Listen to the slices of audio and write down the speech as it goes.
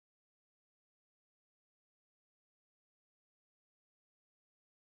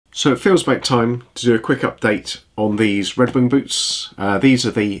So it feels about time to do a quick update on these Red Wing boots. These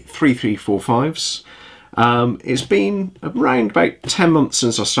are the 3345s. It's been around about 10 months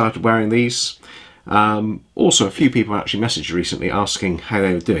since I started wearing these. Also, a few people actually messaged recently asking how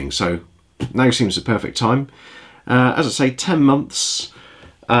they were doing, so now seems the perfect time. As I say, 10 months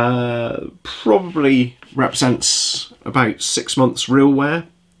probably represents about 6 months real wear.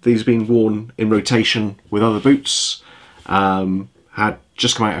 These have been worn in rotation with other boots. Had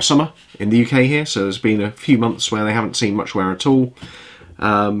just come out of summer in the UK here, so there's been a few months where they haven't seen much wear at all.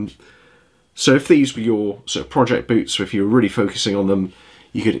 So if these were your sort of project boots, or if you were really focusing on them,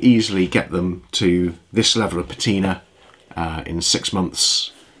 you could easily get them to this level of patina in 6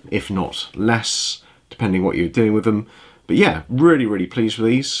 months, if not less, depending what you're doing with them. But yeah, really pleased with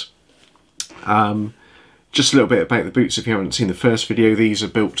these. Just a little bit about the boots if you haven't seen the first video. These are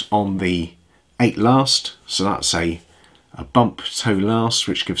built on the 8 last, so that's a bump toe last,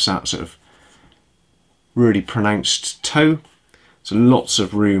 which gives that sort of really pronounced toe. So lots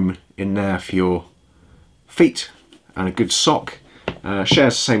of room in there for your feet and a good sock. Shares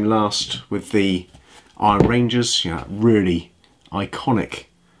the same last with the Iron Rangers, you know, really iconic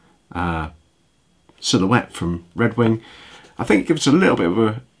silhouette from Red Wing. I think it gives a little bit of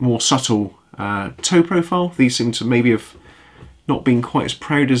a more subtle toe profile. These seem to maybe have not been quite as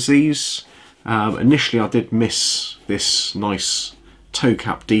proud as these. Initially I did miss this nice toe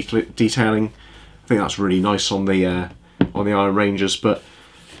cap detailing. I think that's really nice on the Iron Rangers, but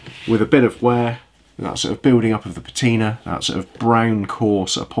with a bit of wear, that sort of building up of the patina, that sort of brown core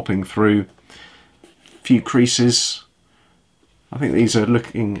sort of popping through, a few creases. I think these are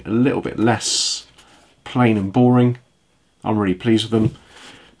looking a little bit less plain and boring. I'm really pleased with them.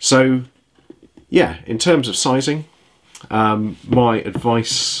 So yeah, in terms of sizing, my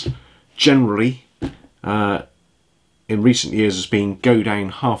advice generally in recent years has been go down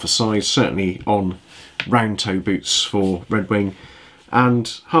half a size, certainly on round toe boots for Red Wing,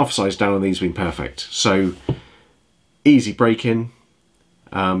 and half a size down on these have been perfect. So easy break in,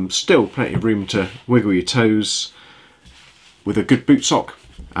 still plenty of room to wiggle your toes with a good boot sock,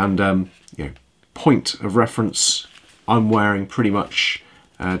 and you know, point of reference, I'm wearing pretty much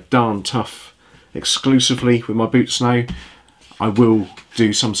Darn Tough exclusively with my boots now. I will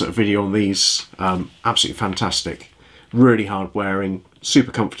do some sort of video on these. Absolutely fantastic, really hard wearing,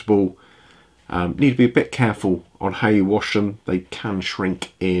 super comfortable. Need to be a bit careful on how you wash them. They can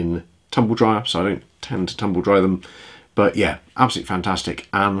shrink in tumble dryer, so I don't tend to tumble dry them. But yeah, absolutely fantastic,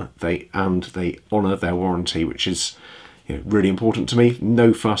 and they honour their warranty, which is, you know, really important to me.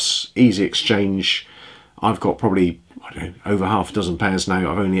 No fuss, easy exchange. I've got probably, I don't know, over half a dozen pairs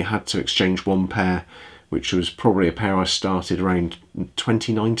now. I've only had to exchange one pair, which was probably a pair I started around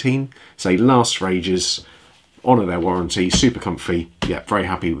 2019. So they last for ages, honour their warranty, super comfy. Yeah, very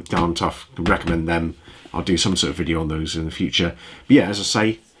happy with Darn Tough, can recommend them. I'll do some sort of video on those in the future. But yeah, as I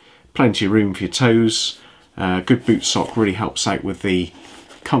say, plenty of room for your toes. Good boot sock really helps out with the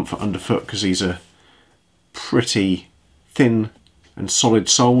comfort underfoot, because these are pretty thin and solid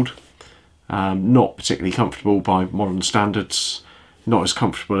soled. Not particularly comfortable by modern standards. Not as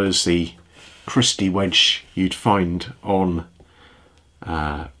comfortable as the Christie wedge you'd find on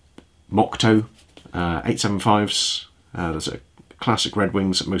mock toe 875s. Those are classic Red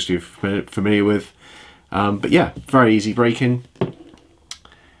Wings that most of you are familiar with. But yeah, very easy break-in.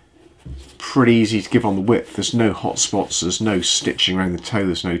 Pretty easy to give on the width. There's no hot spots, there's no stitching around the toe,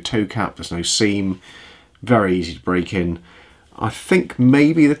 there's no toe cap, there's no seam. Very easy to break in. I think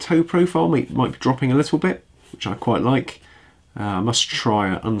maybe the toe profile might be dropping a little bit, which I quite like. I must try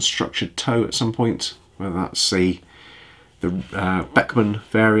an unstructured toe at some point, whether that's the Beckman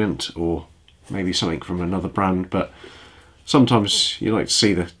variant or maybe something from another brand, but sometimes you like to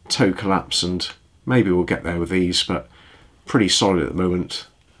see the toe collapse, and maybe we'll get there with these, but pretty solid at the moment,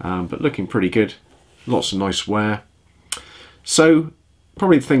 but looking pretty good. Lots of nice wear. So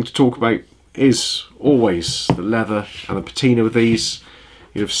probably the thing to talk about is always the leather and the patina with these.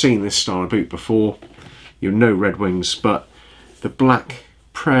 You'll have seen this style of boot before, you'll know Red Wings, but the black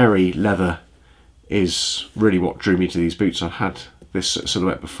Prairie Leather is really what drew me to these boots. I've had this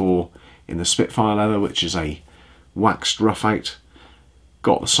silhouette before in the Spitfire leather, which is a waxed rough out.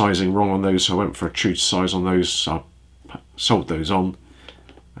 Got the sizing wrong on those, so I went for a true to size on those, so I sold those on.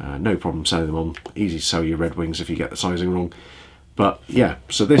 No problem selling them on. Easy to sell your Red Wings if you get the sizing wrong. But yeah,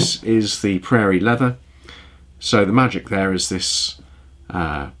 so this is the Prairie Leather. So the magic there is this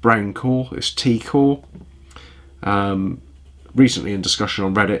brown core, this T core. Recently in discussion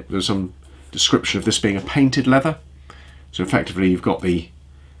on Reddit, there was some description of this being a painted leather. So effectively you've got the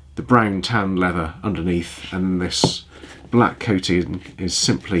brown tan leather underneath, and this black coating is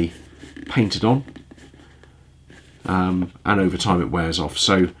simply painted on, and over time it wears off.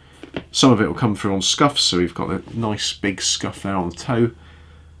 So some of it will come through on scuffs, so we've got a nice big scuff there on the toe,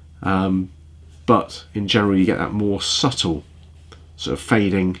 but in general you get that more subtle sort of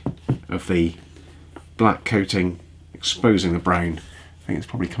fading of the black coating exposing the brown. I think it's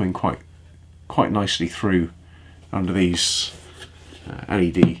probably coming quite nicely through under these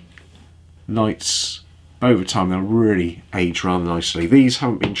LED lights. Over time they'll really age rather nicely. These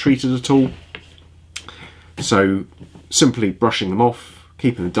haven't been treated at all, so simply brushing them off,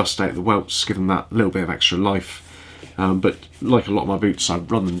 keeping the dust out of the welts, give them that little bit of extra life. But like a lot of my boots, I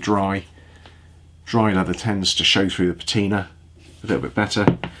run them dry. Dry leather tends to show through the patina a little bit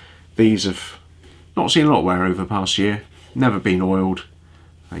better. These have not seen a lot of wear over the past year, never been oiled.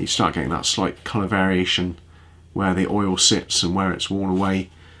 You start getting that slight colour variation where the oil sits and where it's worn away.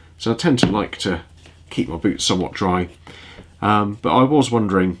 So I tend to like to keep my boots somewhat dry. But I was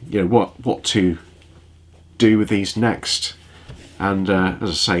wondering, you know, what to do with these next. And as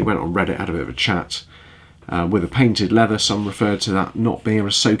I say, went on Reddit, had a bit of a chat. With a painted leather, some referred to that not being able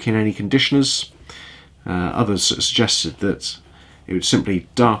to soak in any conditioners. Others suggested that it would simply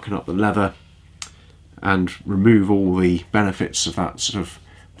darken up the leather and remove all the benefits of that sort of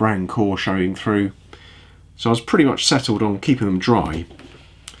brown core showing through. So I was pretty much settled on keeping them dry.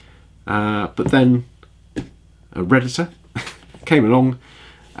 But then a Redditor came along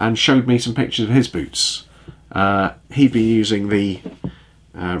and showed me some pictures of his boots. He'd been using the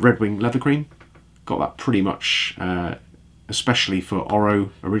Wing Leather cream. Got that pretty much, especially for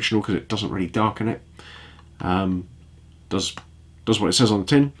Oro original, because it doesn't really darken it. Does what it says on the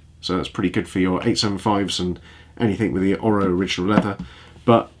tin, so that's pretty good for your 875s and anything with the Oro original leather.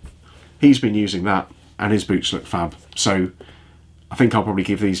 But he's been using that and his boots look fab, so I think I'll probably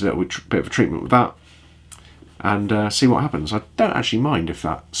give these a little bit of a treatment with that and see what happens. I don't actually mind if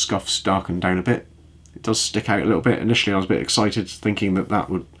that scuff's darkened down a bit. It does stick out a little bit. Initially I was a bit excited thinking that that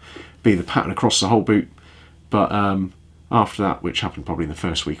would be the pattern across the whole boot, but after that, which happened probably in the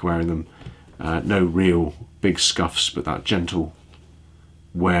first week wearing them, no real big scuffs, but that gentle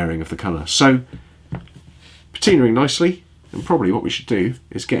wearing of the colour. So patinaing nicely, and probably what we should do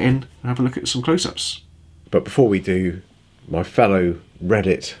is get in and have a look at some close-ups. But before we do, my fellow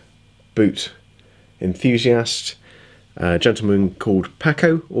Reddit boot enthusiast, a gentleman called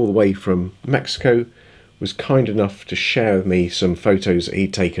Paco, all the way from Mexico, was kind enough to share with me some photos that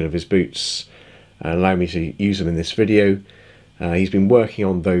he'd taken of his boots and allow me to use them in this video. He's been working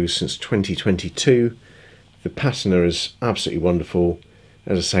on those since 2022. The patina is absolutely wonderful.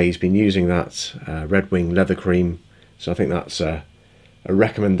 As I say, he's been using that Wing Leather cream, so I think that's a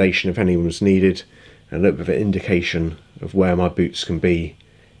recommendation if anyone's needed, and a little bit of an indication of where my boots can be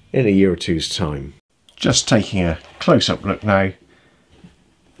in a year or two's time. Just taking a close-up look now.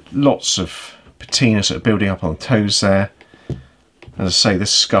 Lots of patina sort of building up on the toes there. As I say,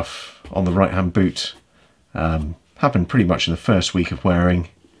 this scuff on the right hand boot happened pretty much in the first week of wearing.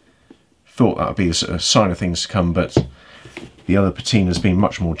 Thought that would be a sort of sign of things to come, but the other patina has been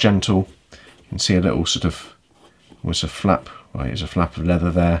much more gentle. You can see a little sort of, almost a flap, right, there's a flap of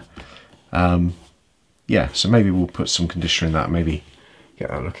leather there. Yeah, so maybe we'll put some conditioner in that, maybe get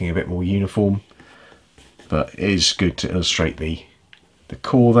that looking a bit more uniform. But it is good to illustrate the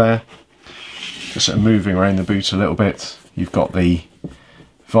core there. Just sort of moving around the boot a little bit. You've got the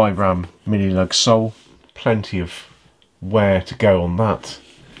Vibram mini lug sole, plenty of wear to go on that.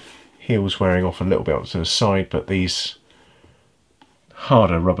 Heel's wearing off a little bit to the side, but these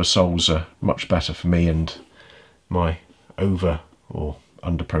harder rubber soles are much better for me and my over or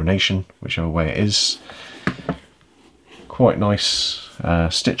under pronation, whichever way it is. Quite nice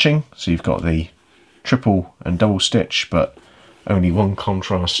stitching, so you've got the triple and double stitch, but only one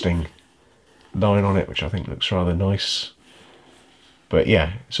contrasting line on it, which I think looks rather nice. But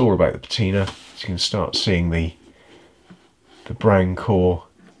yeah, it's all about the patina. So you can start seeing the brown core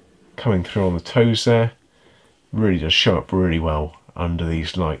coming through on the toes there. Really does show up really well under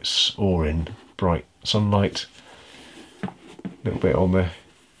these lights or in bright sunlight. A little bit on the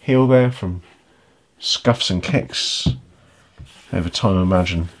heel there from scuffs and kicks. Over time, I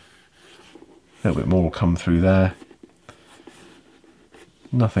imagine a little bit more will come through there.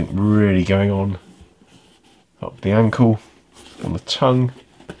 Nothing really going on up the ankle, on the tongue.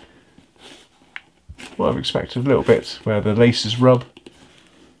 What I've expected, a little bit where the laces rub.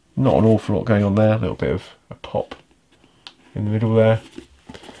 Not an awful lot going on there, a little bit of a pop in the middle there.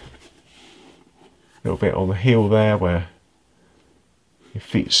 A little bit on the heel there where your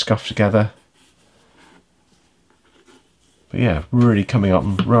feet scuff together. But yeah, really coming up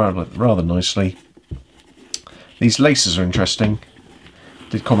rather nicely. These laces are interesting. I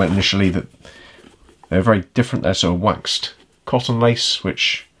did comment initially that they're very different. They're sort of waxed cotton lace,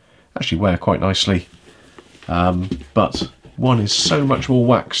 which actually wear quite nicely. But one is so much more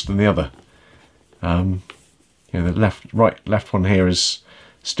waxed than the other. You know, the left one here is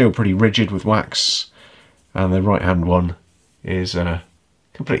still pretty rigid with wax, and the right hand one is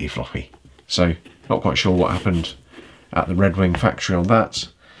completely floppy. So not quite sure what happened at the Red Wing factory on that.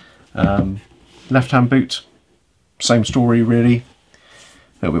 Left hand boot, same story really.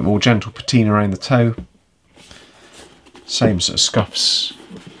 A little bit more gentle patina around the toe. Same sort of scuffs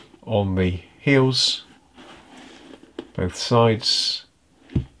on the heels, both sides.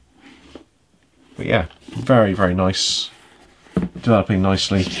 But yeah, very, very nice, developing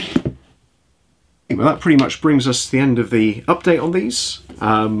nicely. Well, that pretty much brings us to the end of the update on these.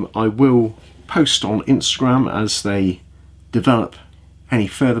 I will post on Instagram as they develop any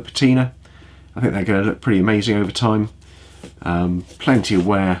further patina. I think they're going to look pretty amazing over time. Plenty of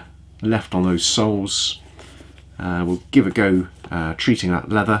wear left on those soles. We'll give a go treating that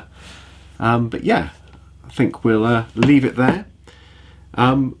leather. But yeah, I think we'll leave it there.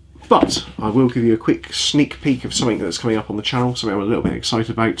 But I will give you a quick sneak peek of something that's coming up on the channel, something I'm a little bit excited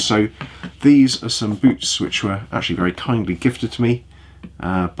about. So these are some boots which were actually very kindly gifted to me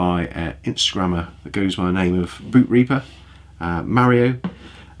by an Instagrammer that goes by the name of Boot Reaper, Mario.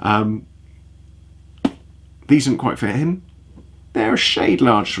 These didn't quite fit him. They're a shade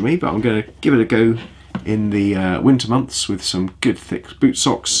large for me, but I'm going to give it a go in the winter months with some good thick boot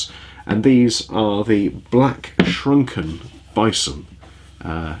socks. And these are the Black Shrunken Bison.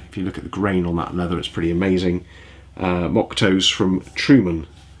 If you look at the grain on that leather, it's pretty amazing. Mock toes from Truman,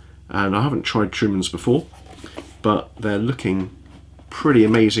 and I haven't tried Truman's before, but they're looking pretty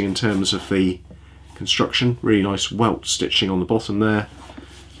amazing in terms of the construction. Really nice welt stitching on the bottom there,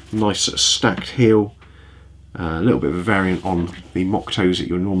 nice sort of stacked heel, a little bit of a variant on the mock toes that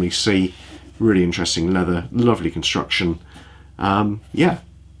you'll normally see. Really interesting leather, lovely construction. Yeah,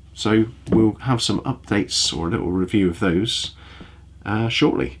 so we'll have some updates or a little review of those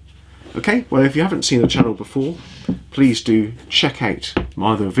shortly. Okay, well, if you haven't seen the channel before, please do check out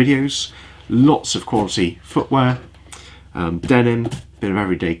my other videos. Lots of quality footwear, denim, bit of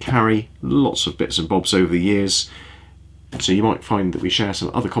everyday carry, lots of bits and bobs over the years. So you might find that we share some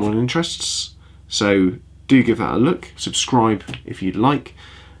other common interests. So do give that a look, subscribe if you'd like.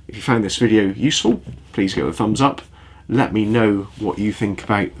 If you found this video useful, please give it a thumbs up. Let me know what you think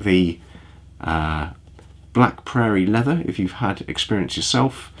about the Black Prairie Leather, if you've had experience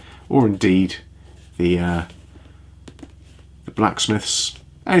yourself, or indeed the blacksmiths,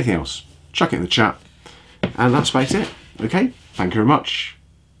 anything else, chuck it in the chat. And that's about it. Okay, thank you very much.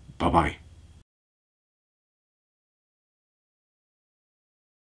 Bye bye.